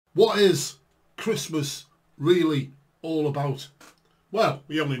What is Christmas really all about? Well,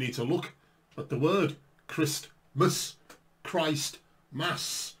 we only need to look at the word Christmas, Christ,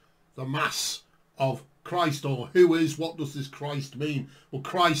 Mass, the Mass of Christ, or who is, what does this Christ mean? Well,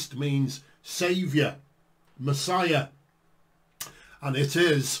 Christ means Saviour, Messiah, and it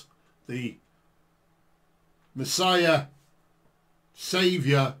is the Messiah,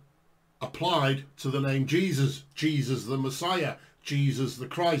 Saviour applied to the name Jesus. Jesus the Messiah, Jesus the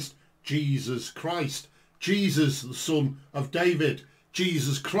Christ, Jesus Christ, Jesus the Son of David,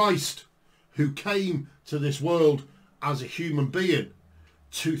 Jesus Christ, who came to this world as a human being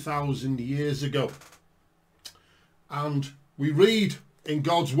 2,000 years ago. And we read in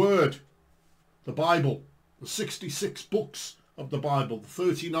God's Word, the Bible, the 66 books of the Bible, the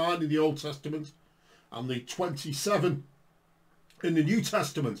 39 in the Old Testament and the 27 in the New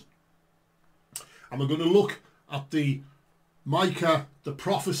Testament. And we're going to look at the Micah, the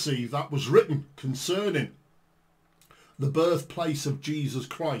prophecy that was written concerning the birthplace of Jesus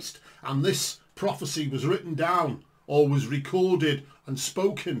Christ. And this prophecy was written down, or was recorded and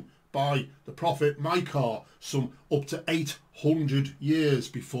spoken by the prophet Micah some up to 800 years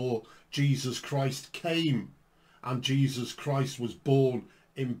before Jesus Christ came, and Jesus Christ was born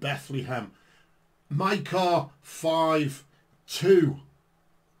in Bethlehem. Micah 5:2.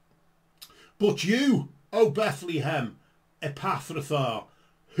 But you, O Bethlehem Ephrathah,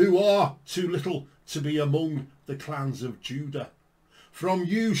 who are too little to be among the clans of Judah, from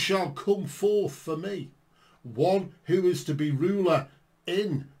you shall come forth for me one who is to be ruler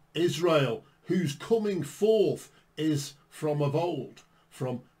in Israel, whose coming forth is from of old,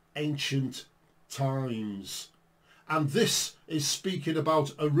 from ancient times. And this is speaking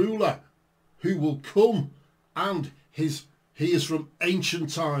about a ruler who will come, and he is from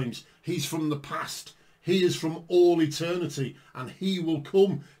ancient times, he's from the past, he is from all eternity, and he will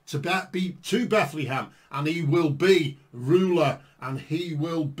come to Bethlehem, and he will be ruler, and he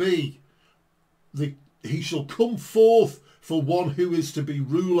will be he shall come forth for one who is to be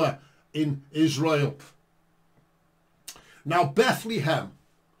ruler in Israel. Now Bethlehem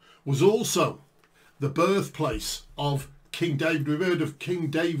was also the birthplace of King David. We've heard of King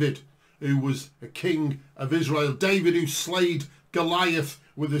David, who was a king of Israel. David, who slayed Goliath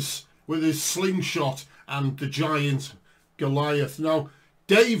with his slingshot, and the giant Goliath. Now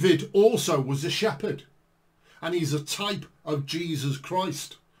David also was a shepherd, and he's a type of Jesus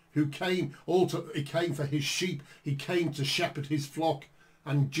Christ, who came he came for his sheep, he came to shepherd his flock.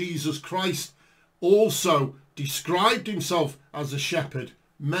 And Jesus Christ also described himself as a shepherd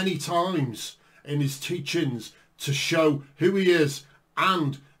many times in his teachings to show who he is,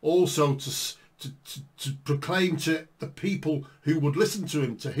 and also to proclaim to the people who would listen to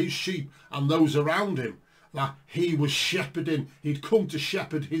him, to his sheep and those around him, that he was shepherding. He'd come to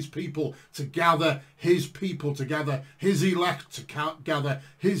shepherd his people, to gather his people together, his elect, to gather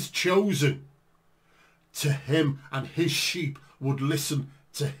his chosen to him, and his sheep would listen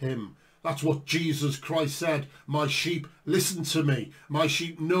to him. That's what Jesus Christ said. My sheep listen to me. My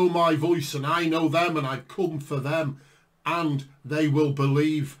sheep know my voice, and I know them, and I've come for them, and they will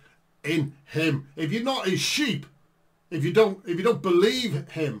believe in him. If you're not his sheep, if you don't believe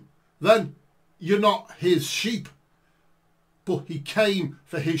him, then you're not his sheep. But he came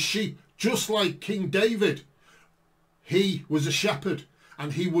for his sheep, just like King David. He was a shepherd,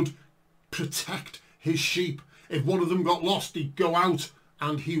 and he would protect his sheep. If one of them got lost, he'd go out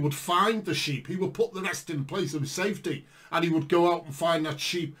and he would find the sheep. He would put the rest in place of safety, and he would go out and find that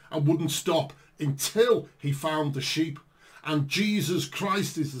sheep and wouldn't stop until he found the sheep. And Jesus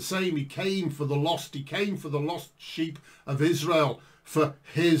Christ is the same. He came for the lost. He came for the lost sheep of Israel, for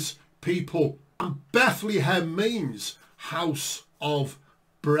his people. And Bethlehem means house of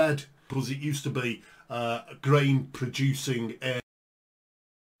bread, because it used to be grain producing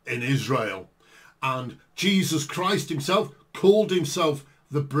in Israel. And Jesus Christ himself called himself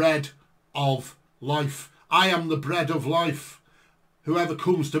the bread of life. I am the bread of life. Whoever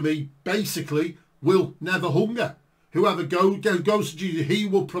comes to me basically will never hunger. Whoever goes to Jesus, he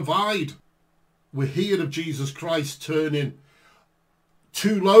will provide. We hear of Jesus Christ turning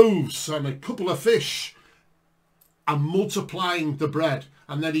 2 loaves and a couple of fish and multiplying the bread.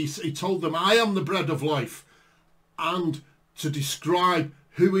 And then he told them, I am the bread of life. And to describe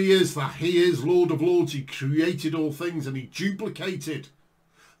who he is, that he is Lord of Lords. He created all things, and he duplicated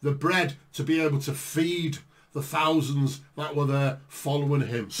the bread to be able to feed the thousands that were there following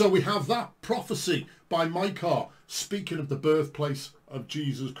him. So we have that prophecy by Micah speaking of the birthplace of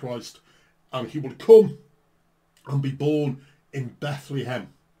Jesus Christ. And he will come and be born in Bethlehem.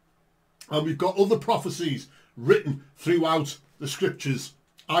 And we've got other prophecies written throughout the scriptures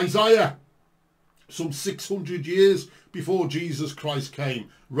Isaiah, some 600 years before Jesus Christ came,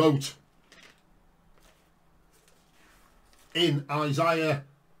 wrote in Isaiah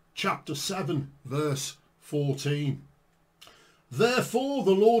chapter 7 verse 14, "Therefore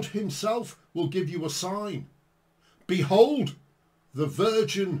the Lord himself will give you a sign. Behold, the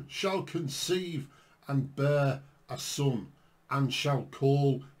virgin shall conceive and bear a son, and shall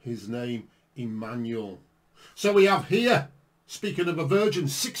call his name Emmanuel." So we have here, speaking of a virgin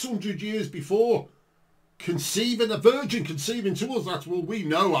 600 years before, conceiving, a virgin conceiving to us. That's what we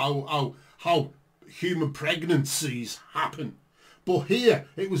know how human pregnancies happen. But here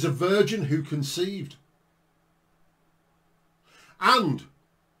it was a virgin who conceived. And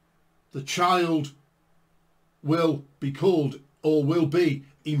the child will be called, or will be,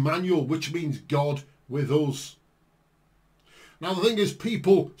 Emmanuel, which means God with us. Now the thing is,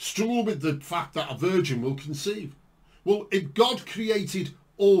 people struggle with the fact that a virgin will conceive. Well, if God created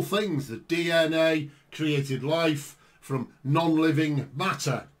all things, the DNA, created life from non-living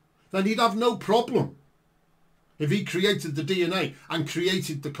matter, then he'd have no problem. If he created the DNA and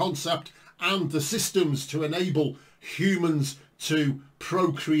created the concept and the systems to enable humans to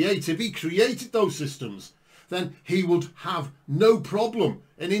procreate, if he created those systems, then he would have no problem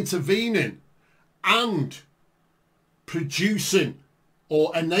in intervening and producing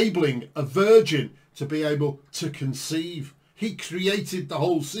or enabling a virgin to be able to conceive. He created the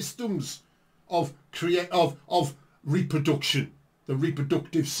whole systems of reproduction, the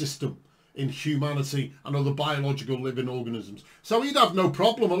reproductive system in humanity and other biological living organisms. So he'd have no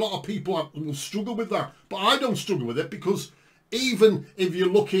problem. A lot of people will struggle with that, but I don't struggle with it, because even if you're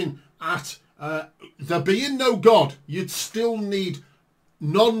looking at there being no God, you'd still need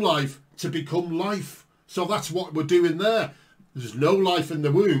non-life to become life. So that's what we're doing there. There's no life in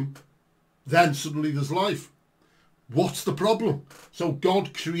the womb, then suddenly there's life. What's the problem? So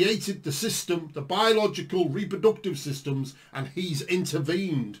God created the system, the biological reproductive systems, and he's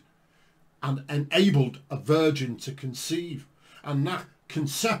intervened and enabled a virgin to conceive. And that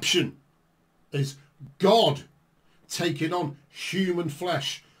conception is God taking on human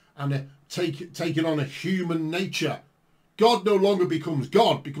flesh and taking on a human nature. God no longer becomes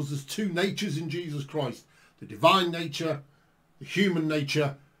God, because there's two natures in Jesus Christ: the divine nature, the human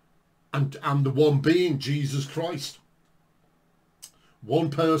nature, and the one being, Jesus Christ.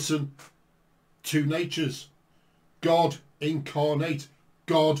 One person, two natures. God incarnate.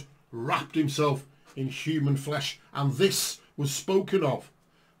 God wrapped himself in human flesh. And this was spoken of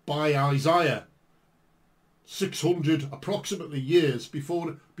by Isaiah 600 approximately years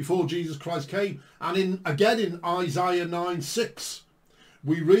before Jesus Christ came. And again in Isaiah 9:6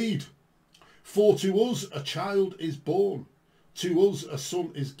 we read, "For to us a child is born, to us a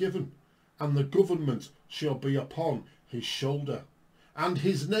son is given, and the government shall be upon his shoulder. And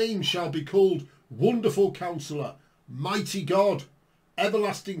his name shall be called Wonderful Counselor, Mighty God,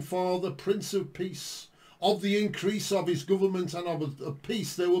 Everlasting Father, Prince of Peace. Of the increase of his government and of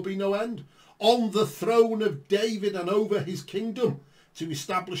peace there will be no end. On the throne of David and over his kingdom, to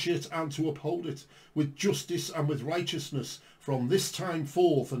establish it and to uphold it with justice and with righteousness from this time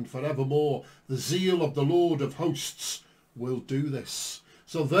forth and forevermore. The zeal of the Lord of hosts will do this."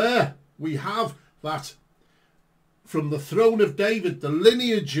 So there we have that. From the throne of David, the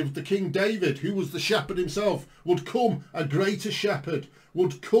lineage of the King David, who was the shepherd himself, would come a greater shepherd,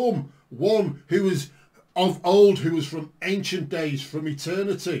 would come one who was of old, who was from ancient days, from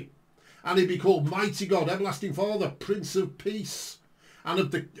eternity. And he'd be called Mighty God, Everlasting Father, Prince of Peace. And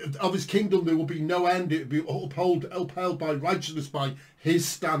of his kingdom there will be no end. It will be upheld by righteousness, by his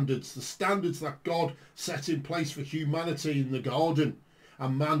standards, the standards that God set in place for humanity in the garden.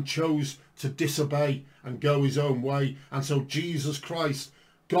 And man chose to disobey and go his own way. And so Jesus Christ,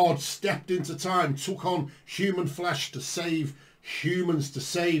 God stepped into time, took on human flesh to save humans, to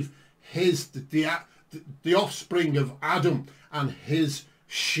save the offspring of Adam and his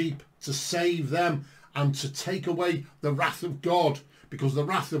sheep, to save them and to take away the wrath of God, because the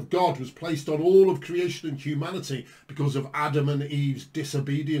wrath of God was placed on all of creation and humanity because of Adam and Eve's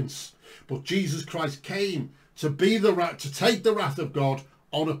disobedience. But Jesus Christ came to take the wrath of God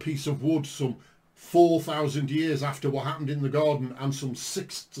on a piece of wood some 4,000 years after what happened in the garden, and some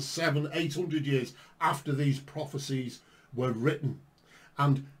 600 to 700, 800 years after these prophecies were written.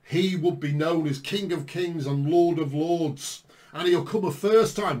 And he would be known as King of Kings and Lord of Lords. And he'll come a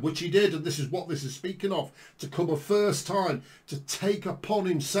first time, which he did, and this is what this is speaking of, to come a first time to take upon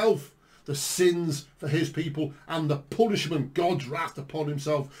himself the sins for his people and the punishment, God's wrath upon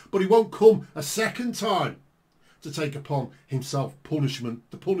himself. But he won't come a second time to take upon himself punishment,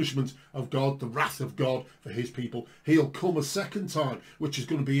 the punishment of God, the wrath of God for his people. He'll come a second time, which is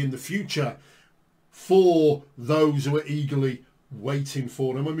going to be in the future, for those who are eagerly waiting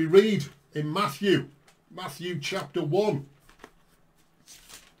for him. When we read in Matthew chapter 1,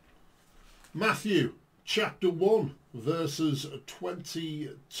 Matthew chapter 1 verses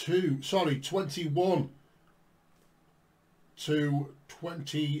 21 to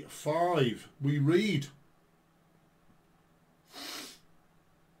 25, we read,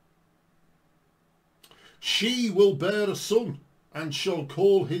 "She will bear a son, and shall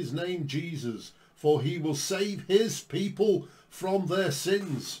call his name Jesus, for he will save his people from their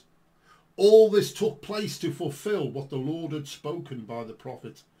sins." All this took place to fulfill what the Lord had spoken by the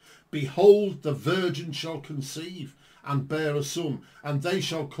prophet. "Behold, the virgin shall conceive and bear a son, and they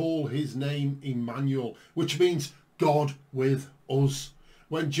shall call his name Emmanuel," which means God with us.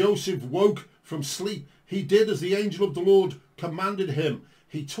 When Joseph woke from sleep, he did as the angel of the Lord commanded him.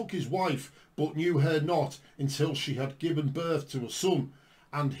 He took his wife, but knew her not until she had given birth to a son,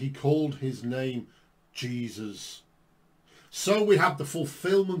 and he called his name Jesus. So we have the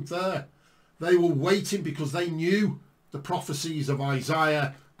fulfillment there. They were waiting because they knew the prophecies of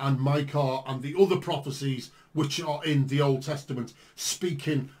Isaiah and Micah and the other prophecies which are in the Old Testament,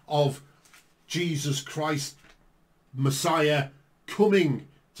 speaking of Jesus Christ, Messiah, coming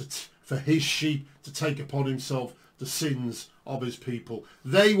for his sheep to take upon himself the sins of his people.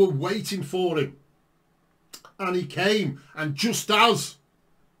 They were waiting for him, and he came, and just as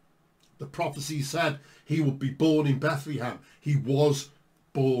the prophecy said he would be born in Bethlehem, he was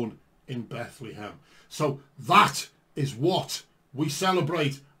born in Bethlehem. So that is what we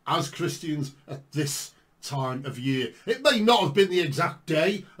celebrate as Christians at this time of year. It may not have been the exact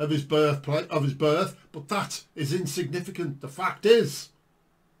day of his birth, but that is insignificant. The fact is,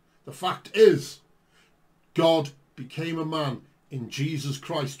 God became a man in Jesus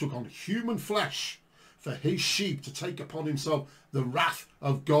Christ, took on human flesh for his sheep to take upon himself the wrath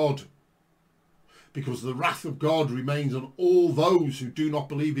of God. Because the wrath of God remains on all those who do not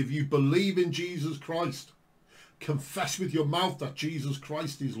believe. If you believe in Jesus Christ, confess with your mouth that Jesus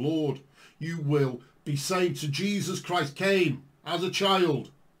Christ is Lord, you will be saved. So Jesus Christ came as a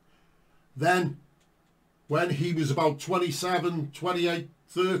child. Then, when he was about 27, 28,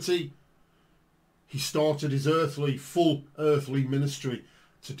 30, he started his full earthly ministry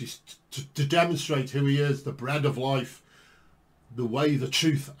to demonstrate who he is, the bread of life, the way, the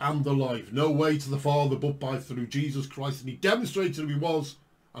truth, and the life. No way to the Father but by through Jesus Christ. And he demonstrated who he was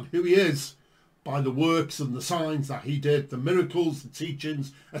and who he is by the works and the signs that he did, the miracles, the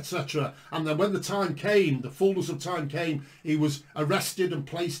teachings, etc. And then when the time came, the fullness of time came, he was arrested and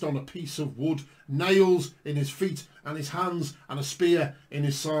placed on a piece of wood, nails in his feet and his hands, and a spear in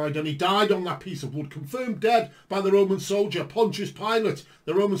his side. And he died on that piece of wood, confirmed dead by the Roman soldier, Pontius Pilate.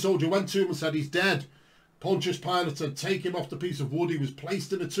 The Roman soldier went to him and said, "He's dead." Pontius Pilate said, "Take him off the piece of wood." He was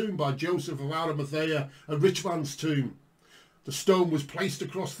placed in a tomb by Joseph of Arimathea, a rich man's tomb. The stone was placed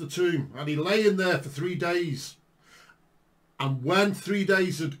across the tomb, and he lay in there for 3 days. And when 3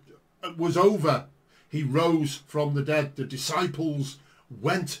 days was over, he rose from the dead. The disciples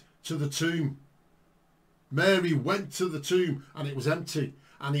went to the tomb. Mary went to the tomb, and it was empty.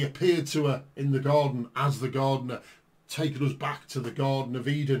 And he appeared to her in the garden as the gardener, taking us back to the Garden of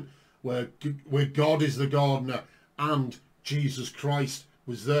Eden, where God is the gardener, and Jesus Christ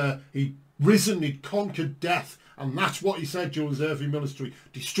was there. He'd risen, he'd conquered death, and that's what he said during his earthly ministry: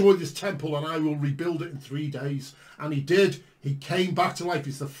 "Destroy this temple and I will rebuild it in 3 days." And he did. He came back to life.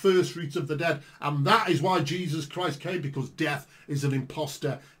 He's the first fruits of the dead. And that is why Jesus Christ came, because death is an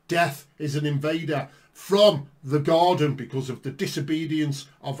imposter. Death is an invader from the garden because of the disobedience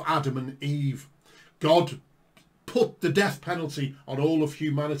of Adam and Eve. God put the death penalty on all of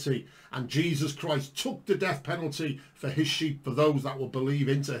humanity, and Jesus Christ took the death penalty for his sheep, for those that will believe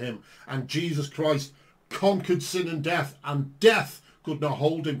into him. And Jesus Christ conquered sin and death could not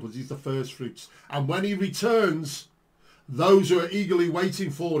hold him because he's the first fruits. And when he returns, those who are eagerly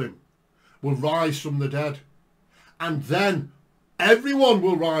waiting for him will rise from the dead, and then everyone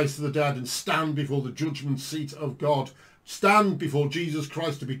will rise to the dead and stand before the judgment seat of God, stand before Jesus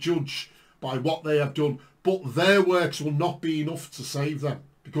Christ to be judged by what they have done. But their works will not be enough to save them,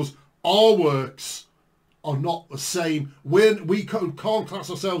 because our works are not the same. We can't class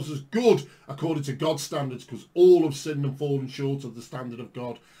ourselves as good according to God's standards, because all have sinned and fallen short of the standard of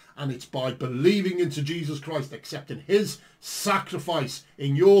God. And it's by believing into Jesus Christ, accepting his sacrifice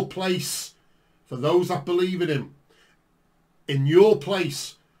in your place, for those that believe in him, in your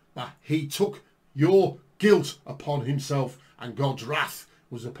place, that he took your guilt upon himself, and God's wrath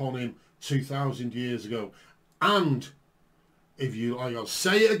was upon him 2,000 years ago. And if you, I'll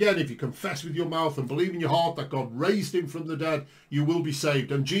say it again, if you confess with your mouth and believe in your heart that God raised him from the dead, you will be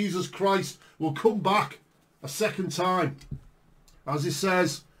saved. And Jesus Christ will come back a second time. As it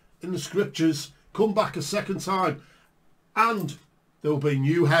says in the scriptures, come back a second time. And there will be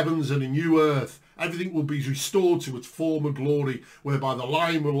new heavens and a new earth. Everything will be restored to its former glory, whereby the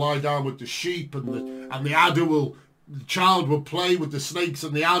lion will lie down with the sheep and the adder will, the child will play with the snakes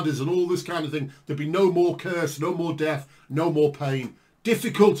and the adders and all this kind of thing. There'll be no more curse, no more death, no more pain.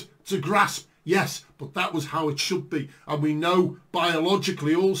 Difficult to grasp, yes, but that was how it should be. And we know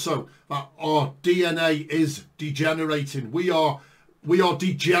biologically also that our DNA is degenerating. We are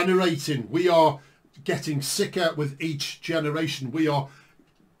degenerating. We are getting sicker with each generation. We are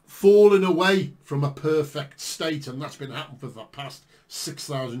falling away from a perfect state, and that's been happening for the past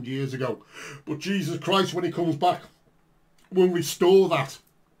 6,000 years ago. But Jesus Christ, when he comes back, will restore that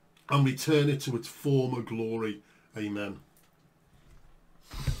and return it to its former glory. Amen.